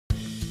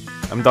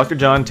I'm Dr.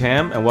 John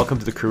Tam, and welcome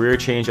to the Career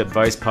Change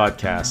Advice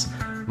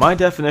Podcast. My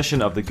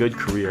definition of the good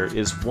career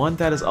is one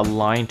that is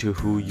aligned to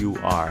who you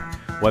are.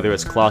 Whether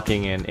it's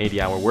clocking an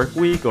 80-hour work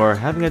week or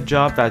having a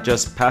job that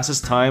just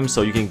passes time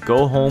so you can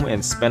go home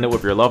and spend it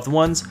with your loved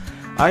ones,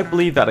 I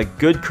believe that a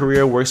good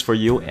career works for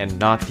you and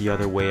not the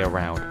other way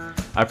around.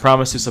 I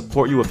promise to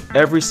support you with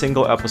every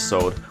single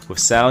episode with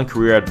sound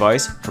career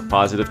advice for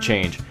positive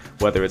change,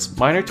 whether it's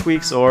minor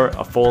tweaks or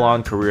a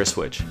full-on career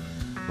switch.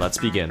 Let's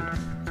begin.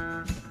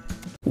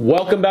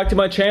 Welcome back to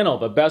my channel,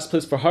 the best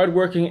place for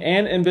hardworking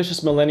and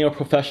ambitious millennial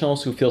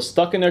professionals who feel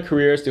stuck in their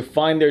careers to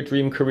find their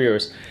dream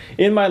careers.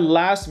 In my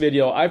last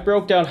video, I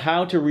broke down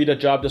how to read a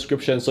job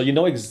description so you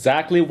know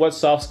exactly what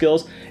soft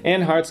skills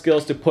and hard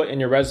skills to put in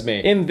your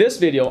resume. In this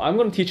video, I'm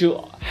going to teach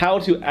you how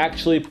to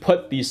actually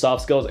put these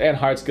soft skills and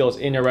hard skills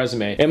in your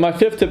resume. And my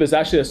fifth tip is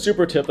actually a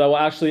super tip that will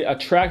actually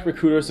attract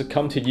recruiters to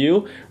come to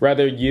you,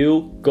 rather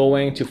you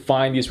going to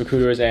find these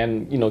recruiters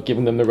and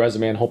giving them the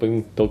resume and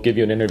hoping they'll give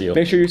you an interview.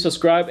 Make sure you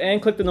subscribe and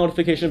click the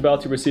notification bell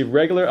to receive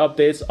regular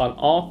updates on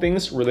all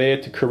things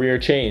related to career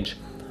change.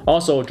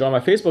 Also, join my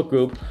Facebook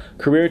group,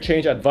 Career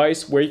Change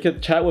Advice, where you can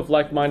chat with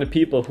like-minded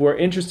people who are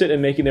interested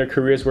in making their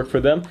careers work for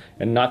them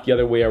and not the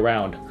other way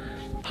around.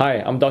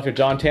 Hi, I'm Dr.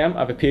 John Tam. I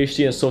have a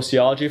PhD in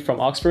sociology from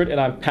Oxford,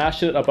 and I'm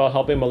passionate about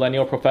helping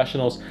millennial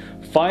professionals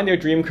find their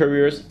dream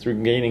careers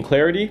through gaining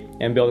clarity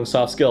and building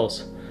soft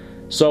skills.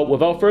 So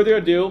without further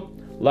ado,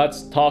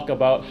 let's talk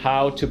about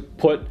how to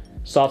put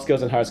soft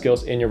skills and hard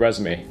skills in your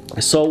resume.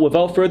 So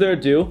without further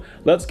ado,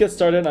 let's get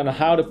started on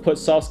how to put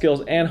soft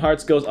skills and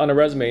hard skills on a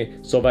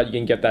resume so that you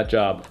can get that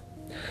job.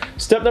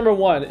 Step number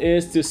one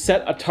is to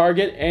set a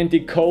target and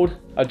decode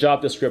a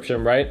job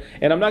description, right?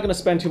 And I'm not going to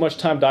spend too much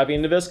time diving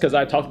into this because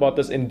I talked about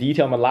this in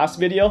detail in my last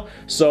video.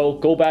 So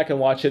go back and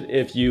watch it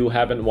if you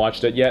haven't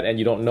watched it yet and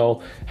you don't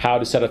know how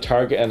to set a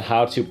target and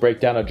how to break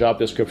down a job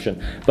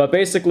description. But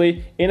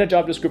basically, in a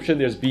job description,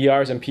 there's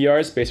BRs and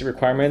PRs, basic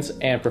requirements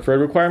and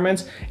preferred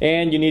requirements.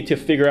 And you need to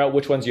figure out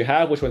which ones you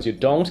have, which ones you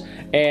don't,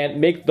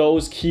 and make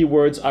those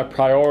keywords a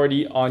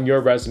priority on your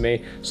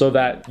resume so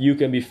that you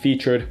can be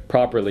featured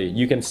properly.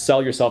 You can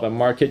sell yourself and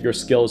market your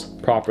skills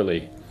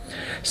properly.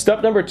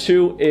 Step number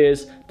two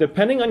is,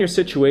 depending on your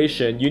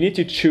situation, you need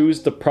to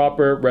choose the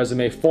proper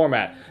resume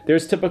format.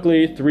 There's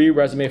typically 3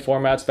 resume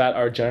formats that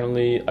are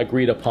generally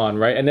agreed upon,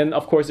 right? And then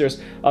of course there's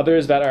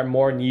others that are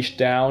more niche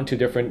down to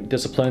different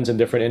disciplines and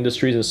different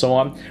industries and so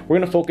on. We're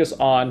going to focus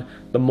on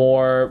the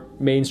more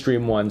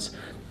mainstream ones.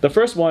 The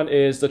first one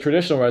is the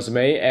traditional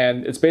resume,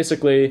 and it's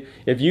basically,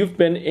 if you've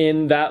been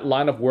in that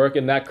line of work,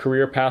 in that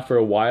career path for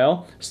a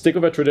while, stick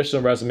with a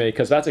traditional resume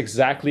because that's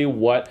exactly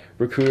what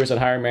recruiters and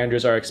hiring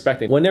managers are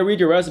expecting. When they read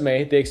your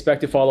resume, they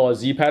expect to follow a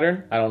Z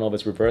pattern. I don't know if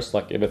it's reversed,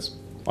 like if it's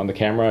on the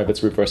camera, if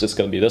it's reversed, it's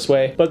going to be this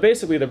way. But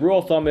basically, the rule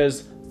of thumb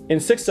is, in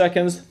 6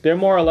 seconds, they're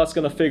more or less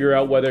going to figure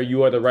out whether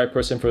you are the right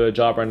person for the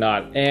job or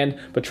not. And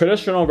the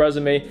traditional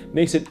resume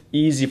makes it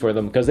easy for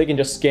them because they can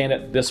just scan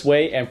it this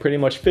way and pretty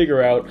much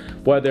figure out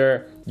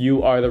whether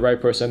you are the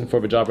right person for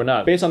the job or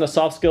not, based on the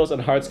soft skills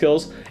and hard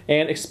skills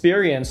and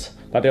experience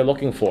that they're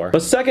looking for. The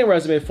second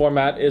resume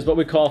format is what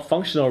we call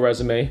functional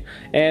resume,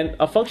 and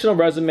a functional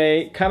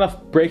resume kind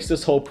of breaks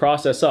this whole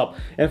process up.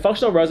 And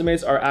functional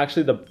resumes are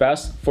actually the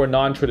best for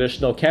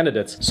non-traditional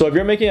candidates. So if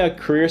you're making a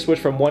career switch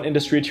from one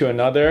industry to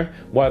another,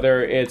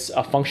 whether it's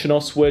a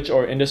functional switch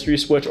or industry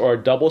switch or a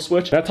double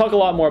switch, and I talk a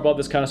lot more about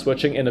this kind of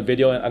switching in the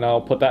video, and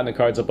I'll put that in the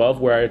cards above,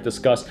 where I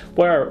discuss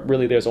where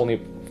really there's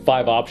only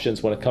 5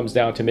 options when it comes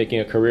down to making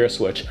a career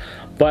switch.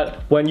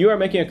 But when you are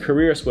making a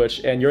career switch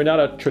and you're not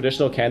a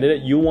traditional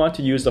candidate, you want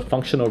to use the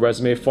functional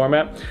resume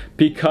format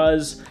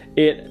because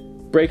it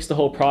breaks the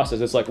whole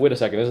process. It's like, wait a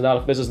second,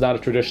 this is not a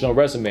traditional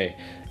resume.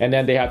 And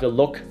then they have to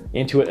look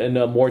into it in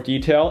more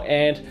detail.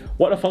 And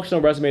what a functional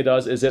resume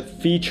does is it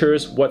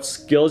features what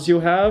skills you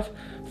have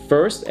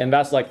first, and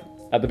that's like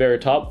at the very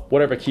top,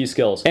 whatever key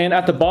skills. And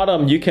at the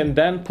bottom, you can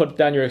then put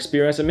down your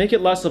experience and make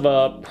it less of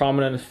a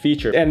prominent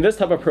feature. And this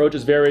type of approach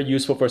is very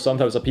useful for some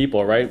types of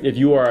people, right? If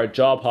you are a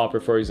job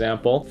hopper, for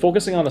example,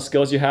 focusing on the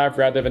skills you have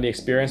rather than the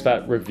experience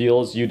that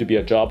reveals you to be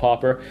a job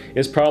hopper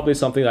is probably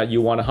something that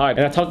you want to hide.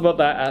 And I talked about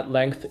that at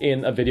length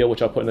in a video,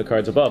 which I'll put in the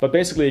cards above. But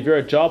basically, if you're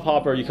a job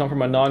hopper, you come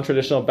from a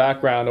non-traditional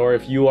background, or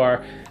if you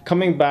are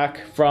coming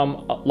back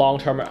from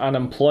long-term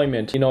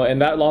unemployment,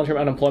 and that long-term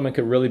unemployment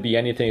could really be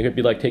anything. It could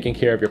be like taking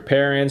care of your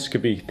parents,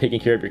 could be taking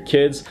care of your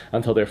kids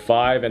until they're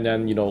 5, and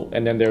then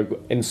and then they're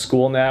in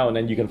school now, and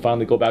then you can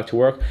finally go back to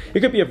work.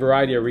 It could be a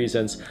variety of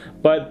reasons,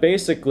 but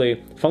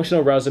basically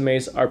functional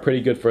resumes are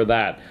pretty good for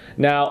that.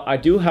 Now, I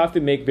do have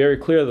to make very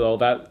clear though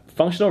that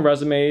functional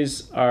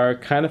resumes are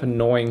kind of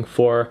annoying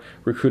for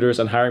recruiters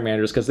and hiring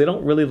managers because they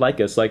don't really like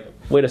it. It's like,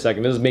 wait a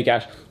second, this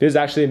is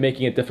actually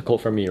making it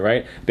difficult for me,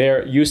 right?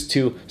 They're used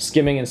to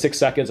skimming in 6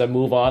 seconds and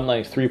move on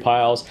like 3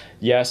 piles.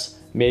 Yes,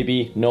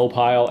 maybe no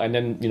pile, and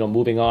then, you know,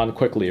 moving on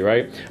quickly,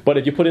 right? But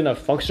if you put in a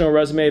functional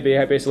resume,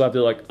 they basically have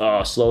to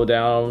like slow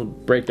down,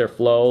 break their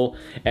flow,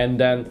 and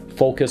then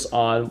focus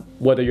on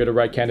whether you're the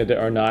right candidate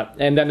or not.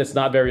 And then it's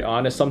not very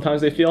honest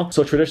sometimes, they feel.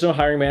 So traditional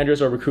hiring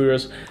managers or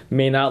recruiters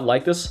may not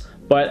like this,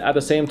 but at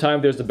the same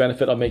time, there's the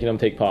benefit of making them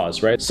take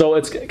pause, right? So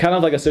it's kind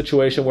of like a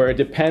situation where it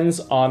depends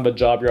on the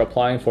job you're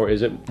applying for.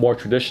 Is it more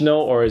traditional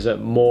or is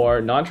it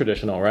more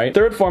non-traditional, right?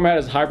 Third format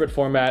is hybrid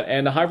format,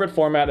 and the hybrid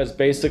format is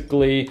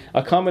basically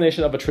a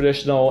combination of a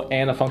traditional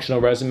and a functional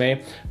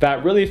resume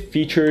that really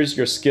features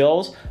your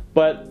skills,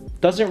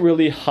 but doesn't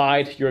really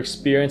hide your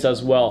experience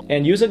as well.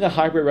 And using a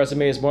hybrid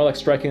resume is more like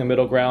striking a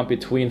middle ground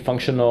between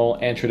functional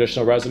and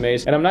traditional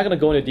resumes. And I'm not gonna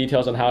go into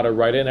details on how to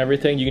write it and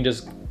everything. You can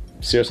just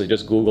seriously,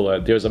 just Google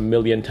it. There's a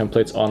million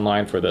templates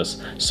online for this.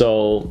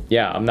 So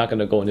yeah, I'm not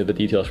gonna go into the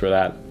details for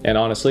that. And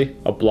honestly,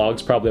 a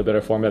blog's probably a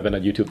better format than a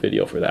YouTube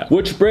video for that.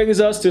 Which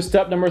brings us to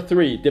step number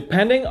 3.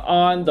 Depending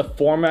on the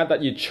format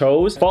that you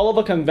chose, follow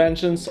the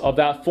conventions of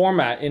that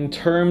format in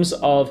terms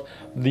of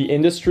the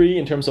industry,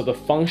 in terms of the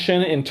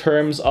function, in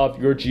terms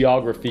of your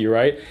geography,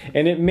 right?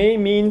 And it may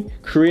mean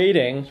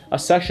creating a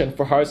section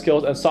for hard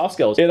skills and soft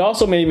skills. It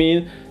also may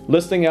mean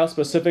listing out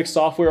specific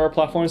software or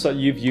platforms that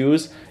you've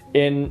used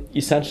in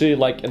essentially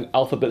like an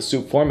alphabet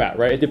soup format,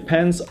 right? It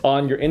depends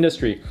on your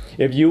industry.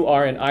 If you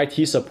are in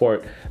IT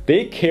support,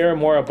 they care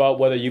more about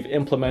whether you've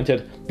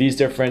implemented these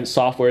different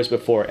softwares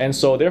before. And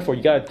so therefore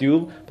you gotta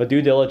do the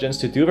due diligence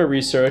to do the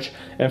research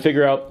and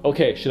figure out,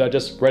 okay, should I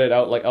just write it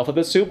out like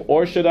alphabet soup,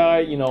 or should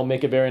I, you know,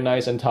 make it very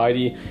nice and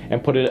tidy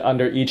and put it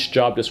under each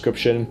job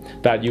description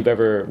that you've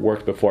ever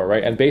worked before,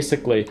 right? And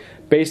basically,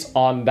 based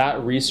on that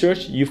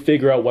research, you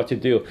figure out what to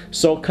do.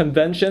 So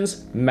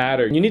conventions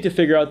matter. You need to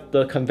figure out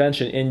the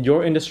convention in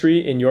your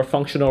industry, in your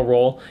functional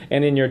role,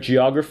 and in your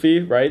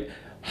geography, right?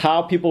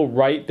 How people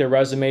write their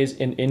resumes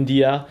in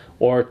India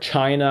or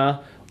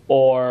China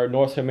or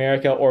North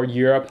America or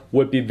Europe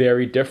would be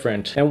very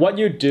different. And what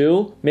you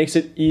do makes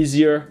it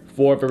easier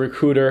for the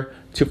recruiter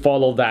to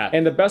follow that.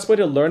 And the best way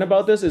to learn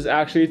about this is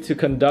actually to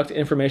conduct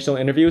informational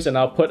interviews, and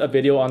I'll put a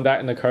video on that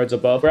in the cards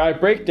above, where I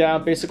break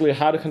down basically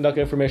how to conduct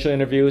informational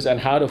interviews and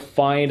how to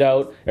find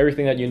out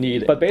everything that you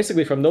need. But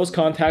basically from those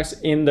contacts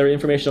in their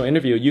informational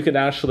interview, you can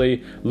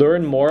actually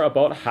learn more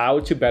about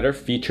how to better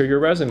feature your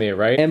resume,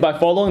 right? And by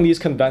following these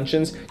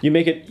conventions, you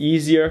make it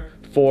easier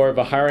for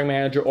the hiring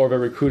manager or the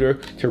recruiter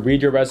to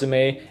read your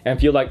resume and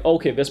feel like,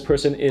 okay, this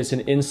person is an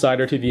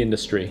insider to the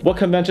industry. What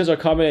conventions are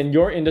common in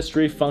your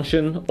industry,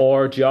 function,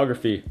 or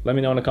geography? Let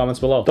me know in the comments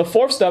below. The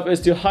fourth step is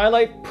to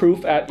highlight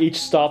proof at each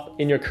stop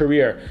in your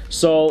career.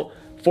 So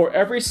for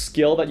every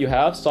skill that you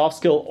have, soft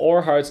skill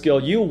or hard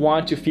skill, you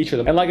want to feature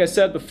them. And like I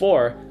said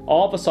before,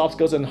 all the soft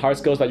skills and hard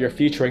skills that you're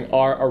featuring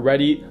are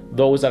already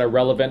those that are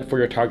relevant for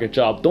your target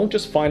job. Don't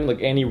just find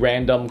like any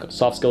random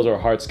soft skills or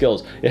hard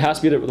skills. It has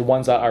to be the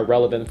ones that are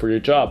relevant for your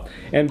job.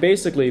 And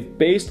basically,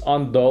 based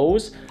on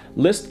those,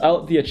 list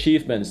out the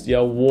achievements, the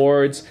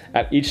awards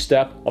at each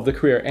step of the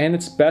career. And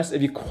it's best if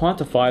you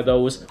quantify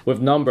those with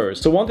numbers.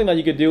 So one thing that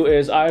you could do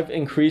is I've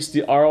increased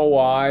the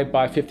ROI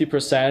by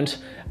 50%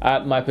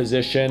 at my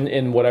position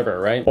in whatever,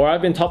 right? Or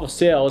I've been top of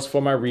sales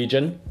for my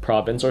region,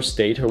 province, or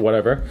state, or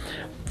whatever,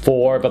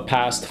 for the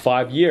past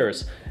 5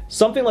 years.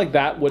 Something like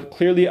that would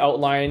clearly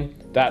outline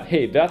that,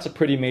 hey, that's a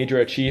pretty major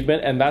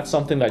achievement, and that's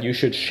something that you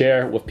should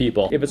share with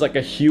people. If it's like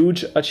a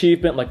huge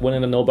achievement, like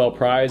winning the Nobel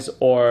Prize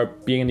or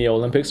being in the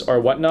Olympics or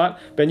whatnot,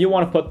 then you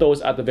want to put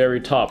those at the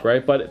very top,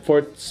 right? But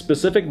for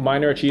specific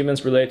minor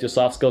achievements related to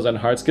soft skills and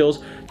hard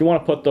skills, you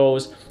want to put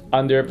those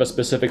under the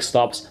specific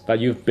stops that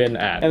you've been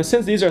at. And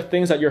since these are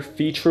things that you're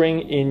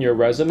featuring in your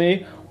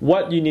resume,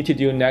 what you need to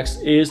do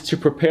next is to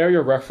prepare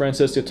your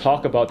references to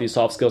talk about these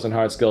soft skills and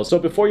hard skills. So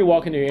before you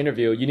walk into your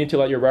interview, you need to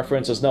let your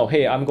references know,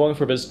 hey, I'm going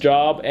for this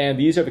job and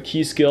these are the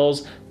key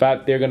skills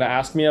that they're gonna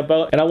ask me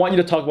about. And I want you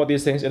to talk about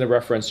these things in a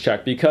reference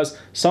check, because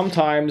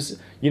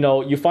sometimes, you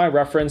know, you find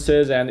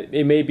references and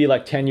it may be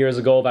like 10 years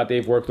ago that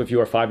they've worked with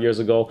you, or 5 years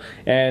ago,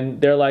 and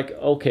they're like,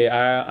 okay,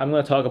 I'm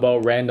gonna talk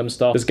about random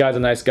stuff. This guy's a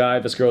nice guy,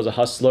 this girl's a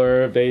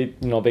hustler,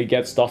 they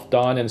get stuff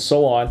done and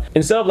so on.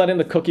 Instead of letting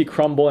the cookie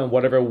crumble in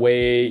whatever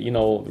way,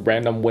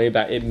 random way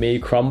that it may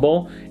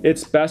crumble,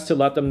 it's best to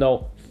let them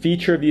know,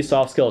 feature these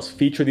soft skills,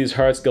 feature these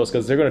hard skills,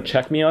 because they're going to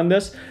check me on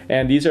this,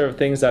 and these are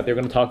things that they're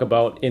going to talk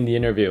about in the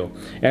interview.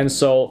 And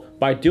so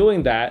by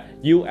doing that,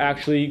 you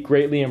actually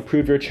greatly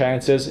improve your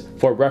chances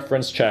for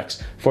reference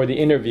checks, for the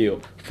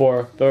interview,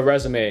 for the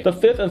resume. The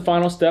fifth and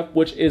final step,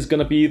 which is going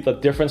to be the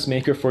difference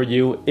maker for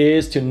you,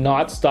 is to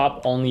not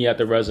stop only at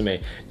the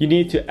resume. You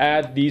need to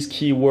add these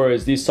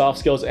keywords, these soft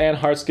skills and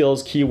hard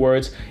skills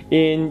keywords,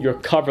 in your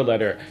cover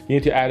letter. You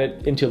need to add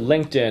it into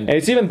LinkedIn. And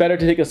it's even better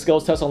to take a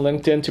skills test on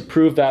LinkedIn to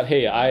prove that,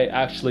 hey, I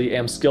actually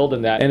am skilled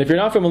in that. And if you're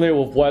not familiar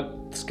with what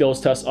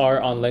skills tests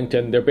are on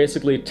LinkedIn, they're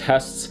basically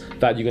tests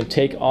that you can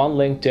take on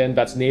LinkedIn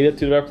that's native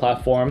to their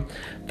platform,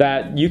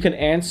 that you can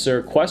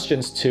answer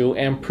questions to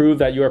and prove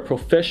that you are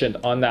proficient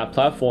on that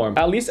platform.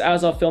 At least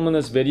as of filming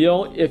this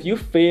video, if you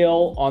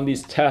fail on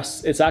these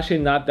tests, it's actually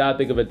not that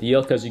big of a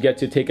deal, because you get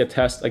to take a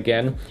test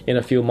again in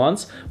a few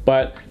months.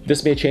 But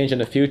This may change in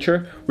the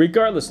future.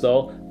 Regardless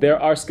though, there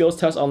are skills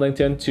tests on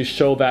LinkedIn to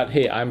show that,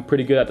 hey, I'm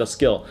pretty good at the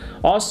skill.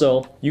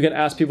 Also, you can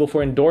ask people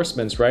for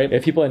endorsements, right?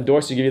 If people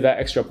endorse you, give you that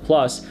extra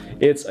plus,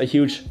 it's a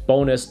huge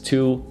bonus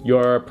to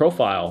your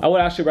profile. I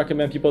would actually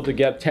recommend people to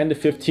get 10 to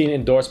 15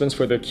 endorsements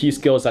for their key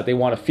skills that they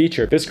want to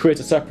feature. This creates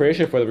a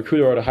separation for the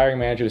recruiter or the hiring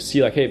manager to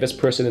see like, hey, this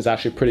person is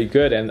actually pretty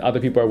good and other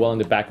people are willing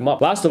to back them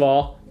up. Last of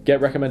all, get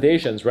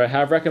recommendations, right?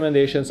 Have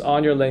recommendations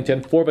on your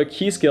LinkedIn for the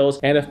key skills,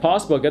 and if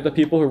possible, get the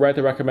people who write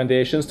the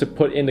recommendations to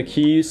put in the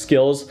key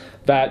skills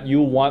that you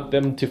want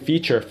them to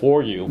feature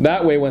for you.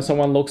 That way, when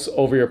someone looks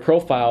over your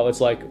profile, it's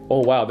like, oh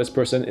wow, this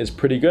person is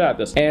pretty good at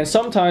this. And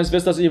sometimes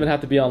this doesn't even have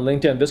to be on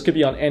LinkedIn. This could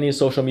be on any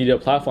social media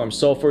platform.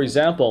 So for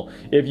example,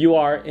 if you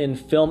are in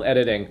film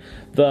editing,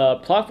 the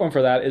platform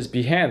for that is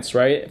Behance,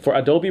 right? For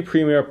Adobe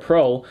Premiere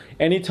Pro,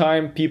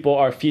 anytime people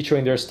are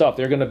featuring their stuff,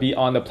 they're gonna be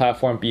on the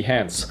platform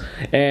Behance.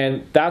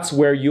 And that's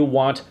where you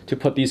want to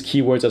put these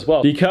keywords as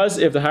well. Because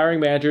if the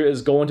hiring manager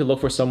is going to look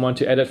for someone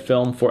to edit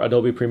film for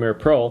Adobe Premiere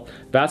Pro,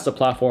 that's the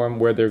platform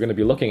where they're gonna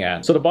be looking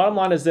at. So the bottom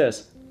line is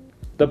this: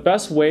 the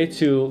best way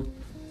to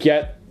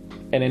get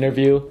an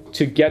interview,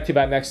 to get to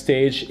that next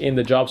stage in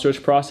the job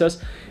search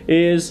process,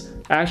 is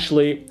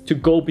actually to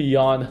go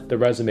beyond the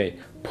resume.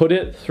 Put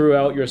it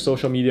throughout your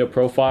social media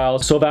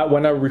profiles so that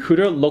when a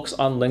recruiter looks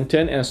on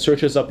LinkedIn and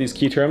searches up these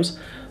key terms,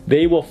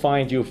 they will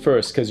find you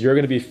first because you're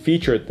going to be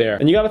featured there.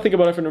 And you got to think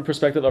about it from the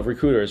perspective of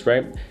recruiters,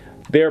 right?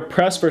 They're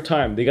pressed for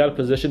time. They got a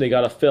position they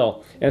got to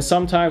fill. And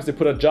sometimes they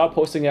put a job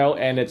posting out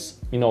and it's,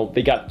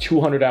 they got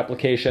 200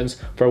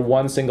 applications for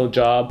one single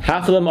job.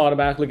 Half of them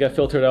automatically get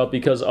filtered out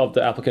because of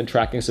the applicant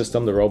tracking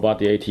system, the robot,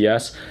 the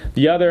ATS.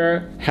 The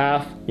other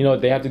half,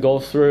 they have to go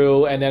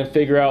through and then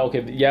figure out,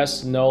 okay,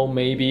 yes, no,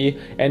 maybe.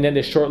 And then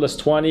they shortlist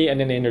 20 and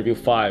then they interview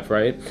 5,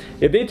 right?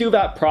 If they do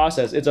that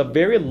process, it's a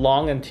very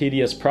long and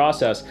tedious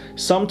process.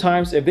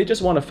 Sometimes if they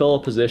just want to fill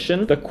a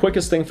position, the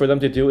quickest thing for them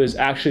to do is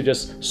actually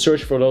just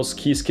search for those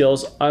key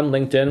skills on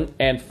LinkedIn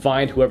and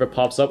find whoever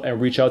pops up and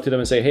reach out to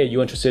them and say, hey,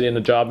 you interested in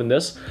a job in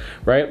this,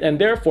 right? And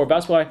therefore,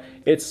 that's why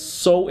it's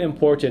so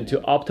important to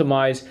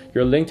optimize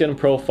your LinkedIn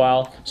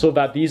profile so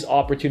that these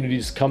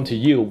opportunities come to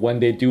you when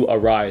they do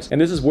arise. And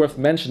this is worth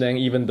mentioning,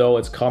 even though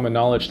it's common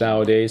knowledge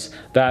nowadays,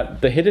 that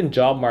the hidden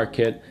job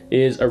market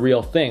is a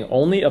real thing.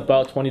 Only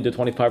about 20 to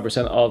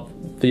 25% of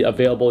the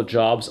available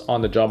jobs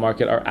on the job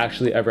market are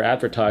actually ever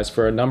advertised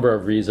for a number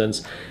of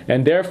reasons.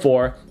 And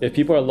therefore, if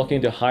people are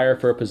looking to hire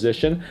for a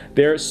position,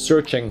 they're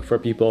searching for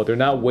people. They're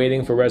not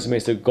waiting for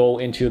resumes to go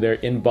into their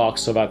inbox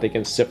so that they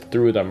can sift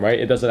through them, right?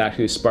 It doesn't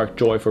actually spark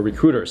joy for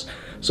recruiters.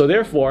 So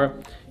therefore,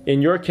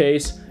 in your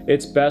case,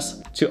 it's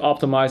best to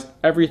optimize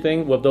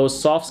everything with those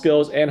soft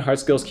skills and hard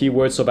skills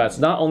keywords so that's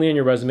not only in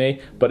your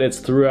resume, but it's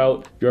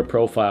throughout your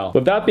profile.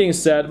 With that being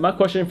said, my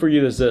question for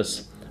you is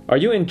this: are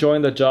you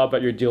enjoying the job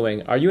that you're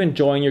doing? Are you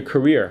enjoying your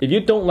career? If you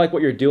don't like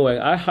what you're doing,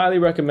 I highly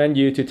recommend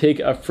you to take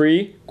a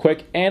free,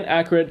 quick, and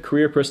accurate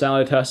career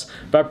personality test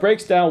that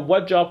breaks down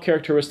what job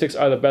characteristics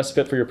are the best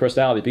fit for your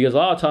personality. Because a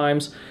lot of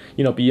times,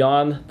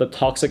 beyond the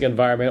toxic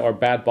environment or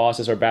bad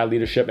bosses or bad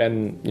leadership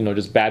and,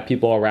 just bad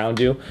people around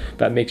you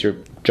that makes your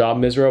job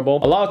miserable,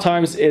 a lot of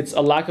times it's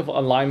a lack of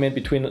alignment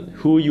between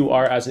who you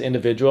are as an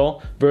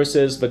individual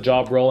versus the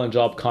job role and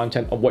job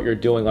content of what you're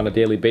doing on a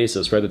daily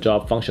basis, right? The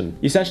job function.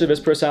 Essentially, this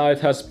personality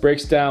test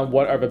breaks down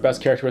what are the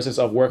best characteristics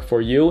of work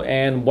for you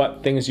and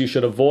what things you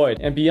should avoid.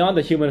 And beyond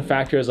the human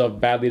factors of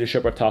bad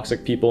leadership or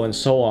toxic people and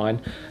so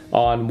on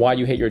why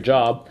you hate your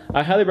job,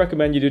 I highly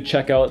recommend you to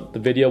check out the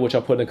video, which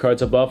I'll put in the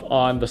cards above,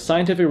 on the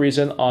scientific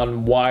reason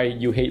on why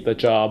you hate the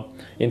job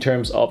in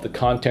terms of the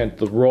content,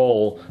 the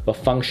role, the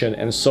function,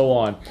 and so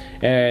on.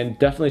 And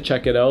definitely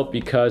check it out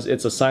because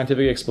it's a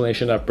scientific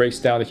explanation that breaks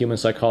down the human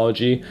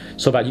psychology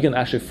so that you can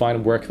actually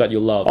find work that you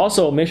love.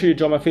 Also, make sure you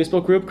join my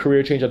Facebook group,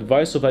 Career Change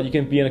Advice, so that you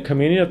can be in a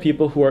community of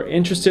people who are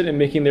interested in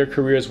making their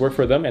careers work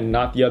for them and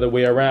not the other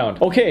way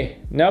around. Okay,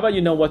 now that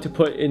you know what to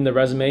put in the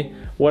resume,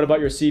 what about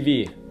your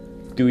CV?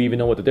 Do you even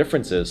know what the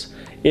difference is?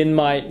 In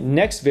my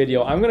next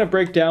video, I'm gonna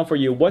break down for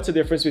you what's the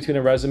difference between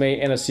a resume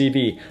and a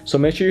CV. So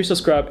make sure you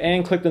subscribe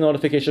and click the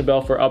notification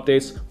bell for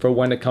updates for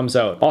when it comes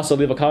out. Also,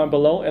 leave a comment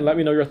below and let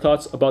me know your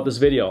thoughts about this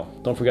video.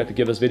 Don't forget to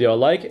give this video a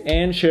like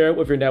and share it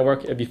with your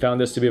network if you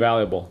found this to be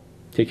valuable.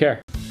 Take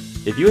care.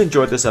 If you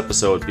enjoyed this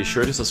episode, be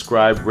sure to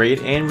subscribe,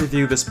 rate, and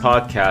review this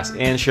podcast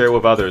and share it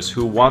with others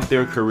who want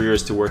their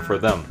careers to work for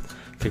them.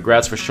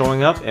 Congrats for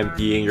showing up and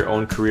being your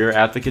own career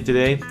advocate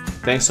today.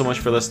 Thanks so much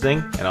for listening,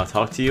 and I'll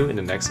talk to you in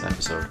the next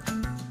episode.